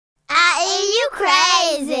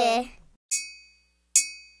crazy?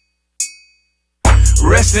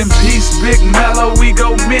 Rest in peace, Big Mello, we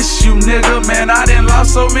gon' miss you, nigga. Man, I done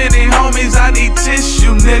lost so many homies, I need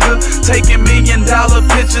tissue, nigga. Taking $1,000,000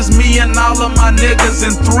 pictures, me and all of my niggas.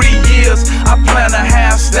 In 3 years, I plan to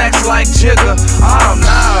have stacks like Jigga. Oh,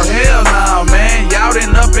 no, hell no, man. Y'all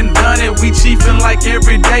done up and done it. We chiefin' like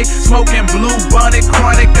every day, smoking blue bunny,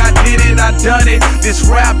 chronic. I did it, I done it. This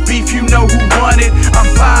rap beef, you know who won it. I'm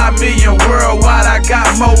 5 million worldwide, I got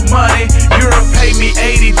more money. Europe pay me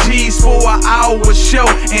 80 G's for an hour show,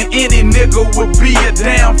 and any nigga would be a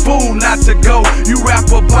damn fool not to go. You rap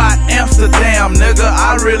about Amsterdam, nigga,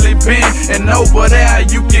 I really been. And over there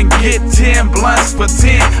you can get 10 blunts for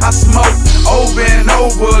 10. I smoke over and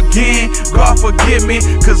over again. God forgive me,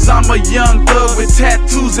 cause I'm a young thug with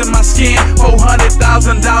tattoos in my skin.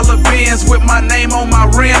 $400,000 Benz with my name on my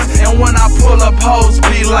rims. And when I pull up, hoes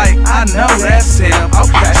be like, I know that's him.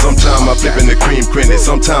 Okay. Sometime I flip in the cream crenny,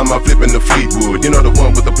 sometime I flip in the Fleetwood. You know the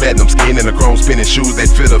one with the platinum skin and the chrome spinning shoes that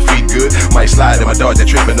fit her feet good. Might slide in my Dodge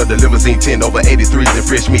tripping up the limousine 10 over 83s and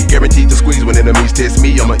fresh meat. Guaranteed to squeeze when enemies test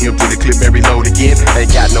me. I'ma empty the clip and reload again.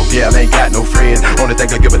 Ain't got no gal, ain't got no friend. Only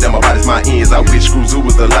thing I give a damn about is my ends. I wish Screws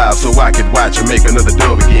was alive so I could watch her make another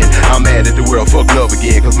dub again. I'm mad at the world, fuck love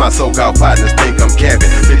again, cause my so-called partners think I'm capping.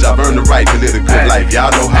 Bitch, I've earned the right to live a good life.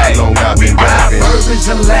 Y'all know how long I've been rapping. Burbans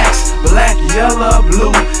and lax, black, yellow,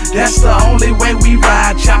 blue. That's the only way we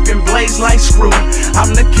ride, chopping blades like screw.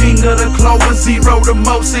 I'm the king of the Clover, zero to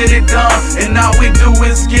most of it done, and all we do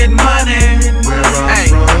is get money.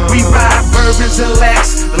 Hey, we ride Burbans and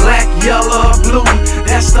lax, black, yellow, blue.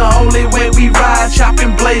 That's the only way we ride,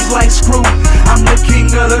 chopping blades like screw. I'm the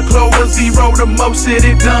king of the Clover, zero to most of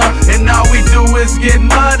it done, and all we do is get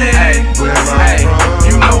money. Hey,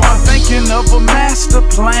 you know I'm thinking of a master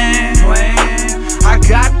plan. I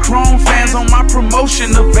got chrome fans on my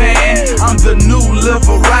promotion van. I'm the new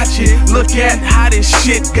Liberace. Look at how this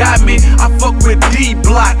shit got me. I fuck with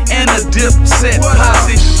D-Block and a Dipset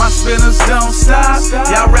posse. My spinners don't stop,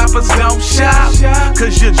 y'all rappers don't shop,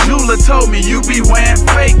 cause your jeweler told me you be wearing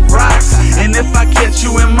fake rocks. And if I catch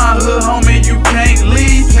you in my hood, homie, you can't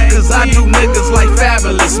leave, cause I do niggas like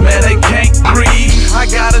Fabulous, man, they can't breathe. I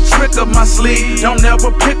got a trick up my sleeve, don't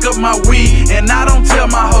ever pick up my weed, and I don't tell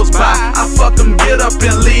my hoes bye, I fuck them, get up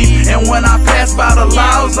and leave. And when I pass by the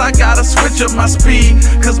laws, I gotta switch up my speed,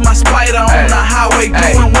 cause my spider on the highway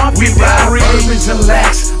doing 150. We ride Burbans and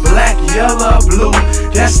lax, black, yellow, blue.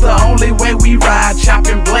 That's the only way we ride,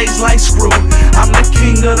 chopping blades like screw. I'm the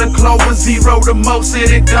king of the Clover, zero to most of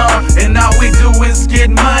it done, and all we do is get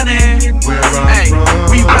money. Hey,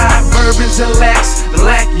 we ride Burbans and lax,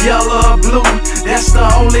 black, yellow, blue. That's the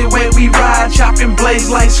only way we ride, chopping blades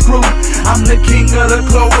like screw. I'm the king of the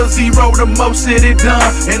Clover, zero to most of it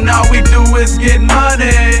done, and all we do is get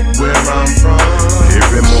money. Where I'm from.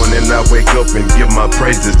 Every morning I wake up and give my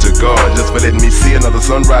praises to God, just for letting me see another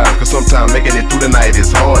sunrise, cause sometimes making it through the night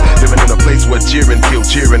is hard. Living in a place where cheering kill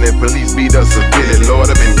cheering and police beat us severely. Lord,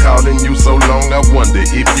 I've been calling you so long, I wonder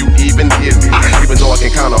if you even hear me. Even though I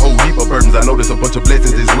can count a whole heap of burdens, I know there's a bunch of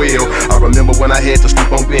blessings as well. I remember when I had to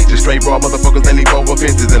sleep on benches, straight raw motherfuckers that leap over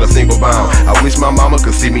fences in a single bound. I wish my mama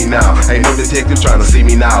could see me now. Ain't no detectives trying to see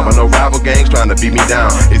me now, but no rival gangs trying to beat me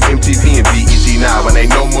down. It's MTV and BET now, and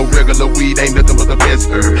ain't no more regular weed, ain't nothing but the best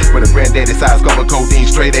herb. With a granddaddy size cup of codeine,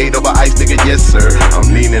 straight 8 over ice, nigga, yes sir. I'm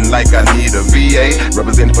leaning like I need a VA,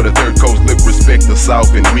 representing for the third coast, look, respect the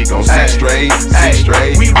South, and we gon' six straight.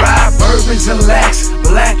 We ride Burbans and lax,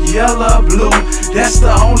 black, yellow, blue. That's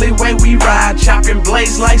the only way we ride, chopping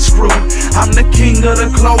blades like screw. I'm the king of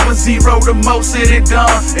the Clover, zero to most of it done,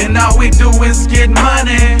 and all we do is get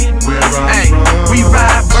money. Hey, we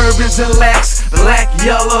ride Burbans and lax, black,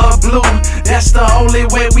 yellow, blue. That's the only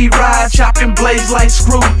way we ride, chopping blades like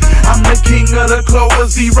screw. I'm the king of the Clover,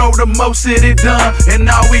 zero to most of it done, and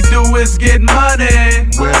all we do is get money.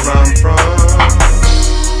 Where I'm from.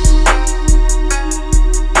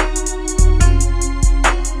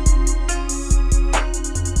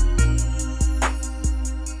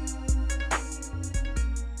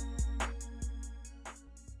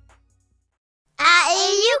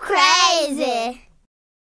 You crazy?